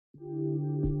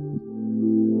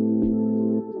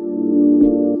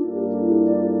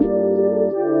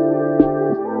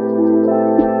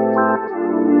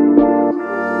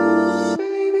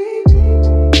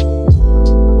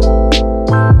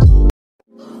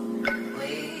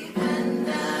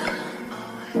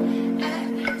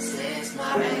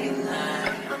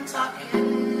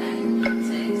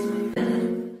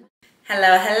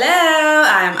Hello, hello.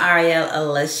 I'm Arriel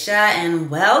Alisha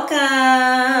and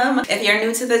welcome. If you're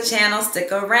new to the channel,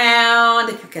 stick around.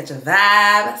 If you catch a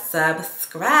vibe,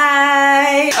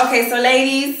 subscribe. Okay, so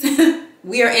ladies,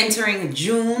 we are entering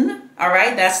June. All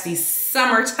right, that's the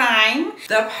summertime.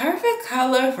 The perfect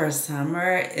color for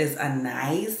summer is a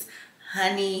nice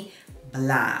honey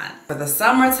blonde. For the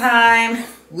summertime,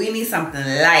 we need something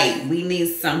light. We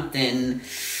need something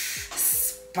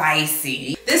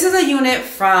spicy. This is a unit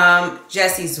from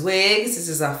Jessie'S Wigs. This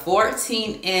is a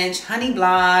 14-inch honey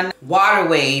blonde water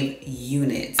wave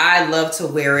unit. I love to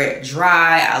wear it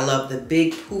dry. I love the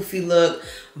big poofy look,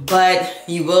 but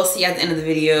you will see at the end of the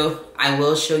video, I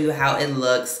will show you how it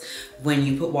looks when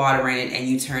you put water in it and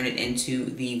you turn it into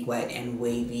the wet and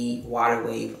wavy water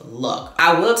wave look.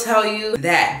 I will tell you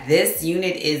that this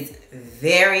unit is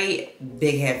very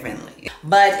big head friendly.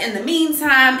 But in the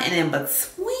meantime and in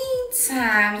between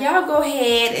time, y'all go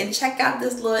ahead and check out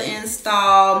this little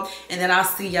install and then I'll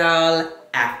see y'all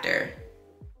after.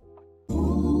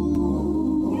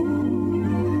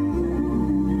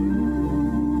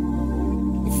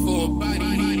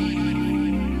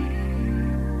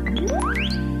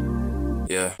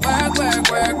 Yeah. Work, work,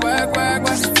 work, work, work,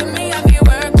 work. To me, I feel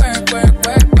work, work, work,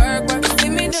 work, work, work. See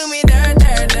me do me dirt,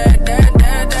 dirt, dirt, dirt,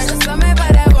 dirt, dirt. Just tell me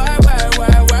about that work, work,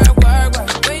 work, work, work,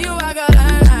 work. When you walk a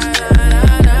line, line, line,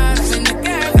 line, line. In the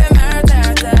cafe, man,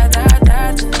 dirt, dirt, dirt,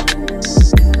 dirt.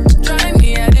 Drive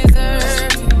me a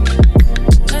dessert.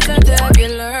 Listen to you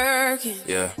lurking.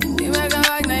 Yeah. You make a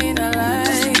like, now you don't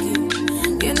like it.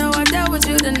 You know I dealt with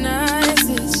you the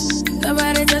nicest.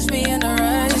 Nobody touched me in the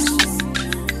righteous.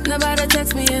 Nobody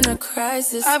text me in a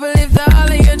crisis. I believe that all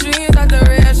of your dreams are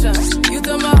duration. You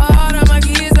took my heart, all my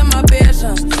keys, and my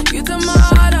patience. You took my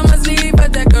heart, I must leave a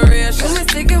decoration. You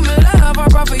mistaken my love, I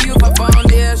brought for you for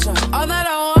foundation. All that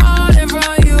I wanted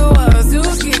from you was to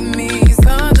give me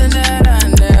something that I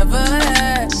never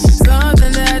had,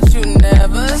 something that you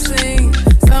never seen,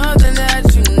 something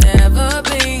that you never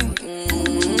been.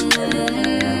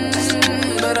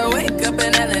 But I wake up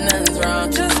and nothing's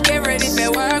wrong. Just get ready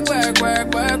for work, work,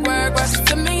 work, work, work, work.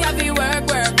 To me, I be work,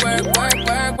 work, work, work,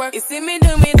 work, work. You see me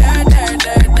do me dirt, dirt,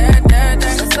 dirt, dirt, dirt, dirt.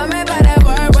 Just tell me about that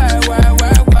work, work, work,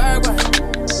 work, work, work.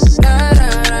 Da, da,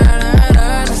 da, da, da,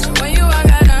 da. When you walk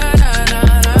out, da, da, da,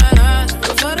 da, da.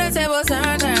 Before the table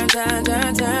turn, turn, turn,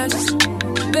 turn, turn.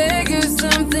 Beg you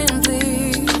something,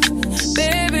 please.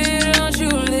 Baby, don't you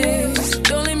leave.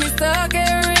 Don't leave me stuck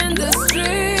here in the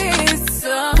streets. If I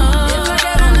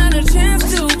got another chance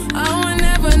to, I would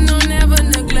never, no, never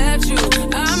neglect you.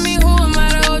 I mean, who am I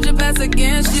to hold your past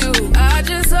against you? I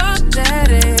just hope that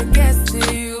it gets to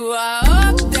you. I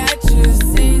hope that you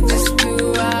see this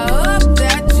through. I hope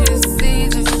that you see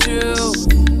this true.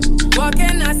 What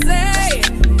can I say?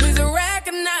 Please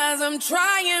recognize I'm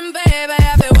trying, baby.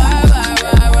 I feel work, work,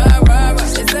 work, work, work,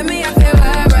 work. You see me, I feel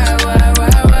work, work, work,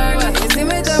 work, work, work. You see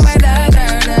me do my da,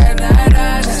 da, da, da, da,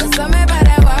 da. Tell me about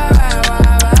that work, work,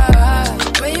 work, work, work.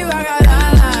 When you walk out, la,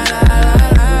 la, la, la,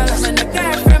 la. When the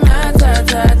girl from my touch,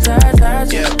 touch, touch, touch.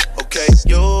 Yeah, okay.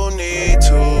 You need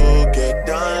to get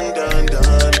done, done,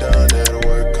 done, done. That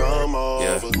work come over.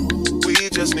 Yeah. We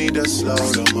just need to slow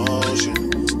the motion.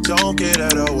 Don't get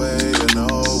out of the way to no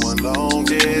one. Long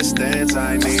distance,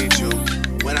 I need you.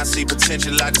 When I see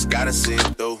potential, I just gotta see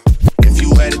it through. If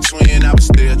you had a twin, I would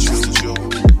still choose you.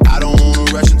 I don't wanna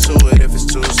rush into it if it's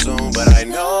too soon, but I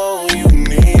know you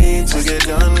need to get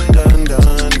done, done,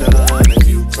 done, done. If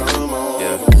you come on,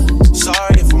 yeah.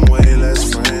 Sorry if I'm way less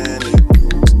friendly.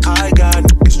 I got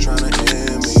niggas tryna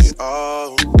end me.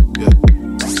 Oh, yeah.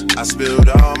 I spilled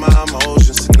all my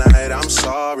emotions tonight. I'm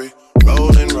sorry.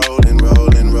 Rolling, rolling,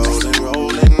 rolling, rolling,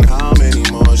 rolling. How many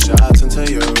more shots until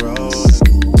you're rolling?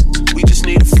 We just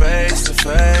need a face to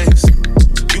face.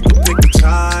 You can pick the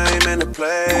time and the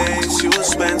place. You will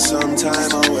spend some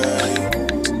time away.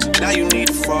 Now you need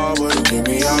to forward and give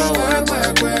me all the work,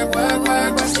 work, work, work,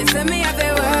 work, work. You see me, I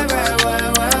feel work, work,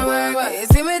 work, work, work, work. You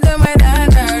see me do my da,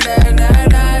 da, da, da, da,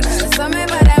 da. Tell me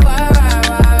about that work, work,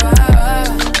 work, work,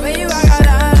 work. When you walk out,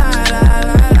 la, la, la,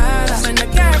 la, la, la. When the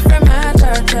girl from my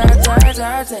church, church, church,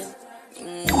 church.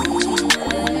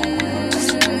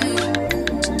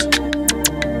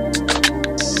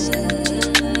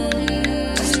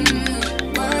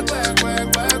 Work, work, work,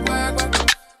 work, work, work.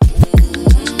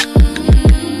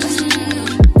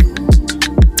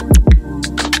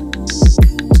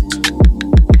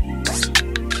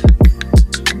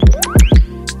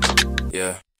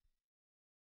 Yeah.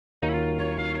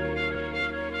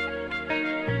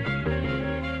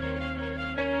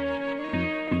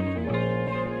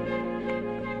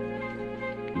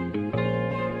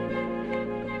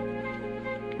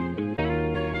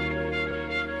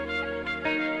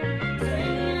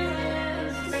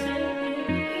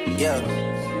 Yeah.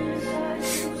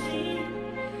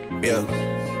 Yeah.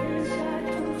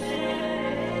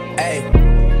 Hey.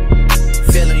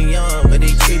 Feeling young, but they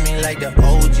treat me like the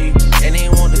OG. And they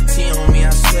want the T on me,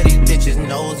 I swear these bitches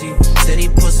nosy. Said he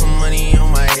put some money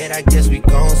on my head, I guess we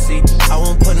gon' see. I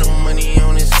won't put no money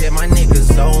on this shit, my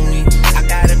niggas owe me. I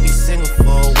gotta be single for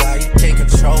a while, you can't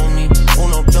control me.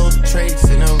 Uno those traits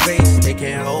in a race, they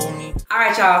can't hold me.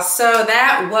 Alright y'all, so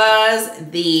that was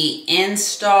the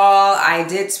install. I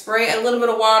did spray a little bit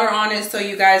of water on it so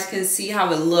you guys can see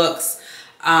how it looks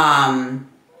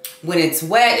when it's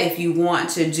wet. If you want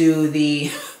to do the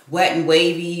wet and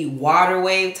wavy water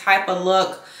wave type of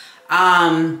look.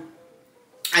 I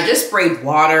just sprayed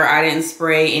water. I didn't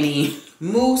spray any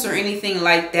mousse or anything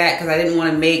like that because I didn't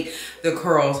want to make the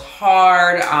curls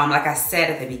hard. Like I said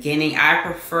at the beginning, I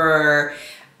prefer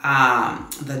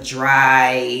the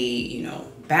dry, you know,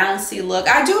 bouncy look.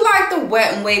 I do like the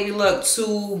wet and wavy look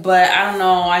too, but I don't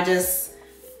know, I just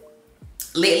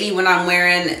lately when I'm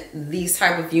wearing these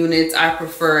type of units, I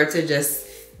prefer to just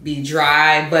be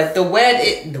dry. But the wet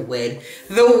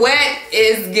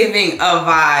is giving a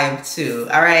vibe too.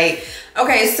 All right,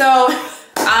 okay, so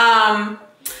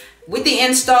with the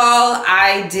install,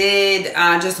 I did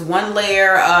just one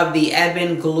layer of the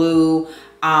Ebin glue.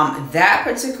 That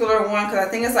particular one, because I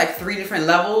think it's like 3 different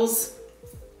levels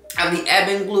of the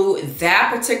Ebin glue.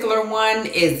 That particular one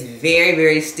is very,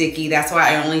 very sticky. That's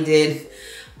why I only did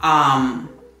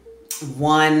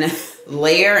one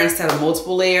layer instead of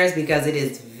multiple layers, because it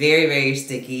is very, very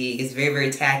sticky. It's very, very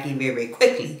tacky, very, very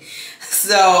quickly.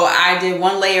 So I did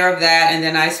one layer of that, and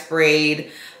then I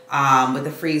sprayed with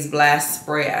the Freeze Blast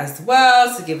spray as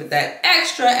well to give it that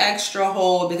extra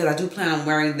hold, because I do plan on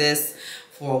wearing this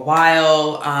for a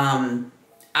while.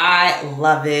 I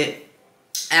love it,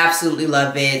 absolutely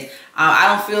love it. I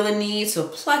don't feel the need to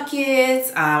pluck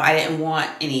it. I didn't want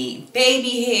any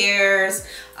baby hairs.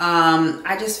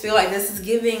 I just feel like this is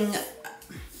giving,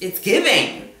 it's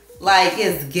giving,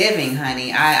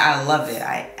 honey. I love it.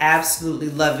 I absolutely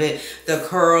love it. The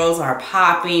curls are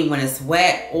popping when it's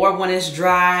wet or when it's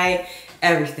dry,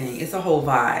 everything. It's a whole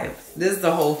vibe. This is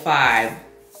the whole vibe.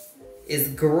 It's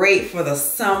great for the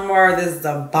summer. This is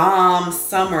a bomb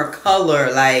summer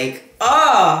color. Like,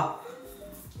 oh,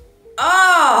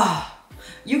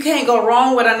 you can't go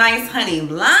wrong with a nice honey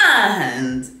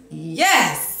blonde.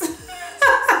 Yes.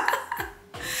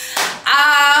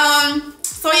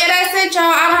 So yeah, that's it, y'all.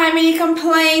 I don't have any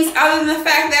complaints other than the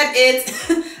fact that it's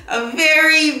a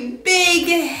very big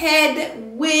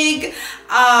head wig.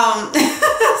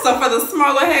 So for the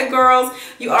smaller head girls,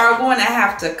 you are going to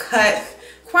have to cut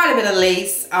quite a bit of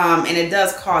lace, and it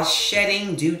does cause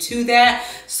shedding due to that.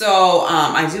 So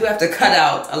I do have to cut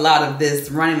out a lot of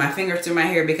this, running my fingers through my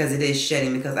hair, because it is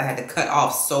shedding, because I had to cut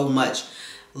off so much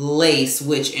lace,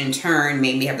 which in turn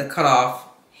made me have to cut off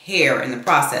hair in the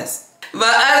process.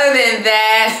 But other than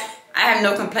that, I have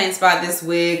no complaints about this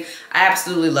wig. I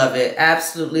absolutely love it.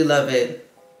 Absolutely love it.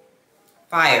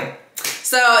 Fire.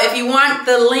 So if you want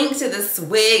the link to this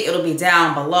wig, it'll be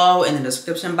down below in the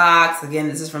description box. Again,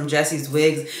 this is from Jessie'S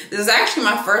Wigs. This is actually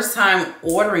my first time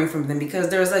ordering from them, because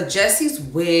there's a Jessie'S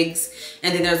Wigs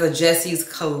and then there's a Jessie'S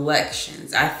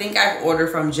Collections. I think I've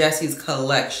ordered from Jessie'S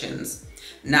Collections,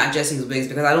 not Jessie'S Wigs,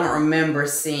 because I don't remember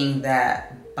seeing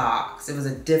that box. It was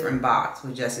a different box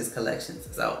with Jessie'S Collections.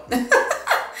 So I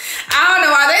don't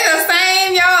know, are they the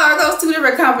same, y'all? Or are those 2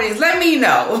 different companies? Let me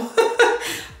know.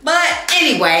 But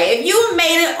anyway, if you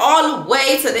made it all the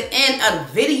way to the end of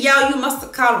the video, you must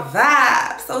have caught a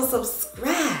vibe. So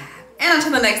subscribe. And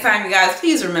until the next time, you guys,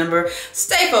 please remember,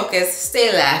 stay focused,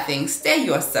 stay laughing, stay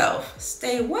yourself.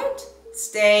 Stay what?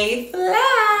 Stay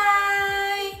fly.